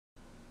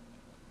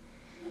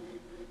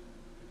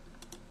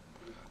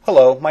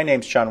Hello, my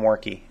name's John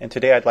Warnke, and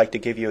today I'd like to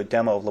give you a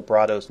demo of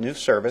Librato's new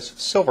service,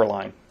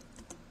 Silverline.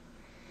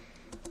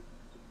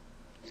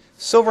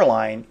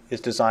 Silverline is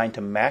designed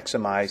to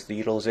maximize the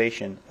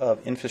utilization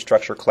of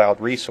infrastructure cloud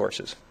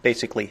resources,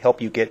 basically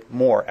help you get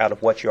more out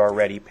of what you're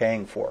already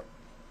paying for.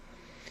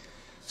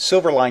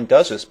 Silverline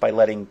does this by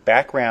letting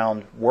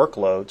background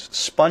workloads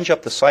sponge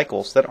up the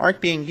cycles that aren't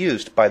being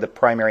used by the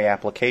primary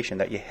application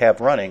that you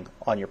have running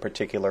on your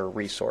particular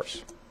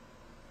resource.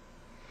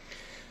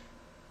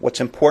 What's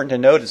important to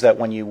note is that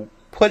when you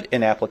put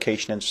an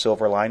application in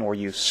Silverline or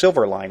you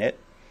Silverline it,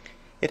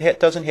 it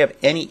doesn't have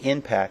any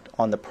impact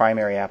on the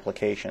primary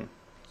application.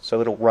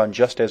 So it'll run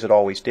just as it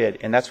always did,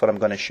 and that's what I'm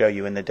going to show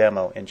you in the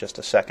demo in just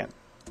a second.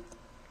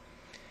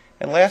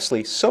 And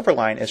lastly,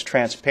 Silverline is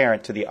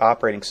transparent to the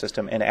operating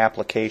system and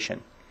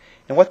application.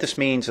 And what this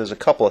means is a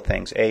couple of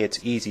things. A,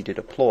 it's easy to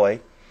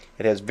deploy.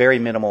 It has very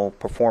minimal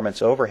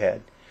performance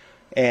overhead.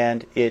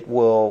 And it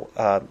will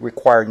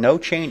require no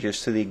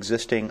changes to the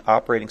existing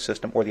operating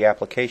system or the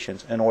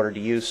applications in order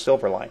to use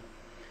Silverline.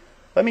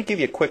 Let me give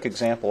you a quick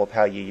example of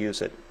how you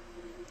use it.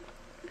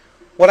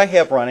 What I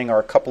have running are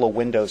a couple of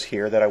windows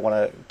here that I want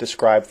to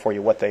describe for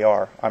you what they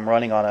are. I'm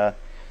running on a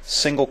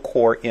single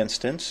core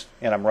instance,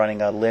 and I'm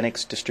running a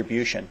Linux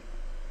distribution.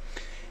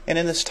 And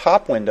in this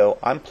top window,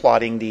 I'm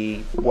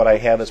plotting what I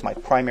have as my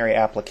primary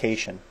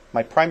application.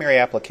 My primary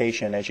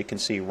application, as you can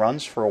see,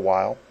 runs for a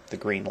while, the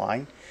green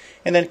line,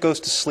 and then it goes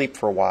to sleep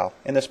for a while,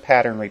 and this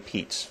pattern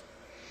repeats.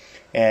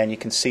 And you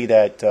can see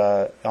that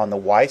on the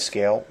Y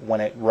scale,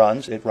 when it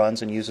runs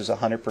and uses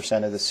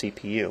 100% of the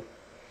CPU.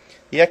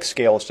 The X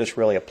scale is just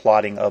really a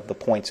plotting of the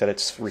points that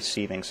it's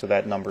receiving, so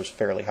that number is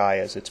fairly high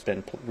as it's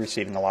been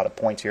receiving a lot of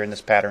points here, and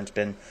this pattern's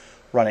been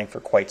running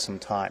for quite some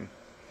time.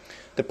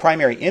 The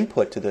primary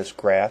input to this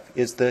graph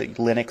is the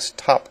Linux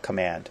top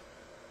command.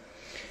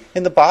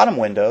 In the bottom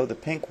window, the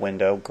pink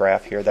window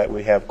graph here that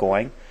we have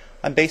going,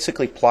 I'm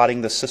basically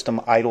plotting the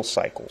system idle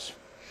cycles.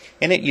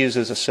 And it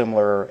uses a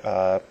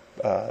similar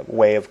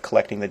way of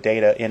collecting the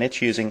data, and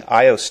it's using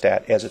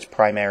IOStat as its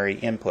primary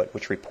input,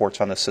 which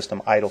reports on the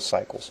system idle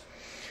cycles.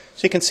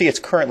 So you can see it's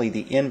currently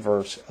the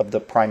inverse of the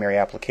primary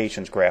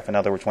applications graph. In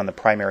other words, when the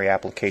primary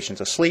application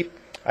is asleep,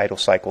 idle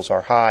cycles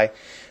are high.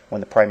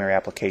 When the primary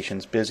application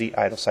is busy,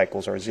 idle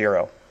cycles are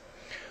 0.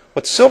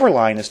 What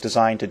Silverline is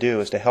designed to do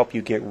is to help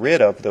you get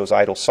rid of those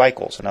idle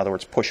cycles. In other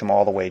words, push them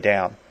all the way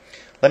down.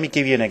 Let me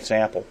give you an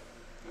example.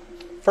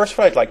 First,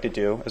 what I'd like to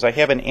do is I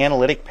have an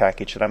analytic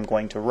package that I'm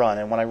going to run.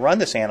 And when I run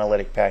this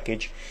analytic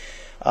package,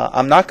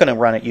 I'm not going to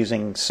run it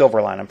using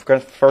Silverline. I'm going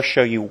to first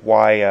show you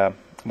why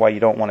you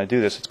don't want to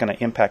do this. It's going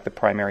to impact the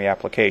primary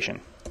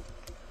application.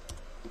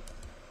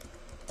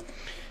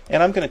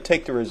 And I'm going to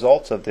take the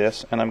results of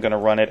this and I'm going to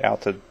run it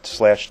out to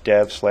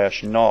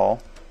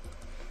 /dev/null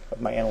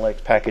of my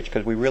analytics package,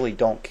 because we really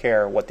don't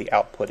care what the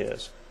output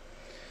is.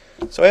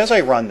 So as I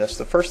run this,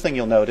 the first thing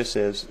you'll notice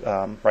is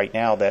right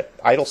now that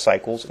idle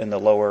cycles in the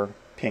lower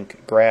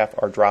pink graph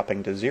are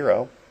dropping to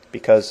 0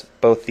 because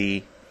both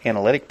the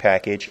analytic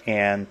package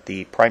and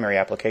the primary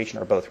application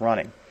are both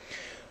running.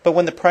 But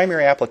when the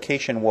primary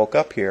application woke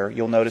up here,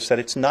 you'll notice that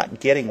it's not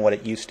getting what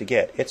it used to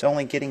get. It's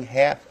only getting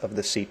half of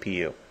the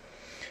CPU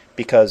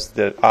because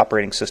the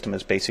operating system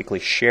is basically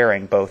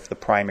sharing both the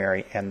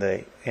primary and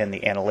the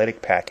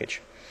analytic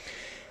package.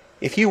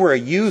 If you were a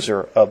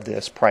user of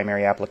this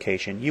primary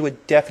application, you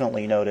would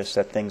definitely notice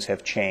that things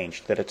have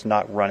changed, that it's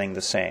not running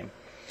the same.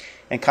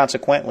 And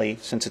consequently,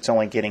 since it's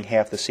only getting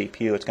half the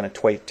CPU, it's going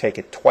to take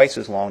it twice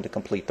as long to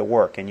complete the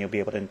work, and you'll be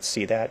able to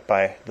see that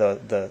by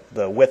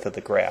the width of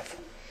the graph.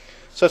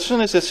 So as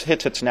soon as this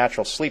hits its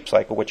natural sleep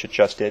cycle, which it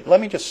just did,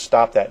 let me just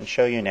stop that and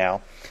show you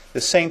now the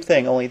same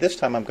thing, only this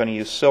time I'm going to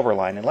use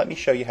Silverline, and let me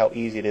show you how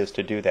easy it is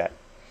to do that.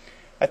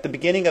 At the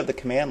beginning of the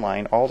command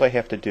line, all I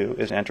have to do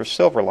is enter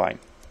Silverline.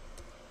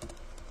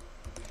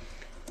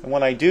 And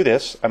when I do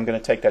this, I'm going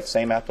to take that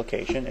same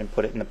application and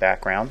put it in the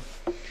background.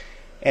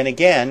 And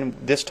again,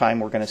 this time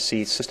we're going to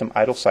see system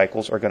idle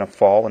cycles are going to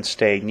fall and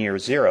stay near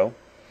 0.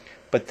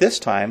 But this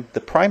time,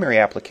 the primary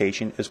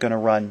application is going to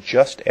run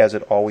just as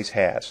it always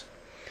has.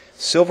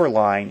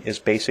 Silverline is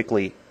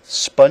basically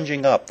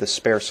sponging up the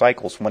spare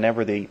cycles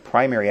whenever the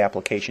primary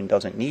application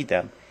doesn't need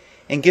them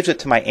and gives it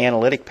to my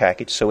analytic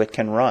package so it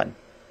can run.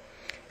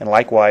 And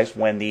likewise,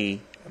 when the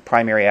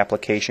primary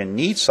application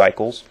needs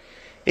cycles,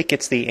 it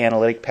gets the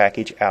analytic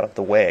package out of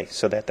the way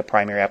so that the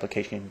primary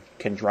application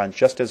can run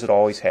just as it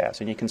always has.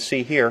 And you can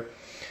see here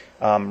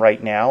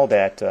right now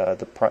that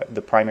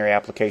the primary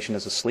application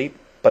is asleep,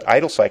 but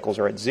idle cycles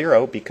are at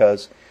 0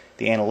 because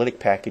the analytic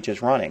package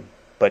is running.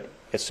 But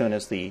as soon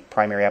as the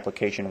primary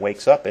application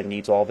wakes up and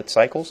needs all of its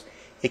cycles,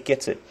 it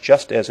gets it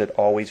just as it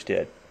always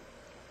did.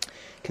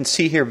 You can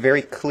see here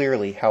very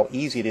clearly how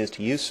easy it is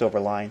to use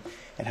Silverline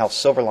and how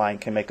Silverline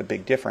can make a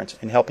big difference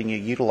in helping you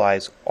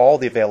utilize all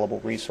the available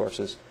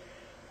resources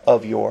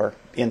of your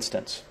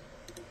instance.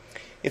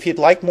 If you'd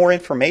like more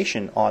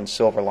information on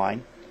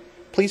Silverline,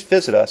 please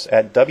visit us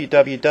at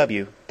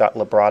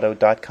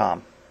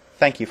www.librato.com.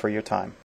 Thank you for your time.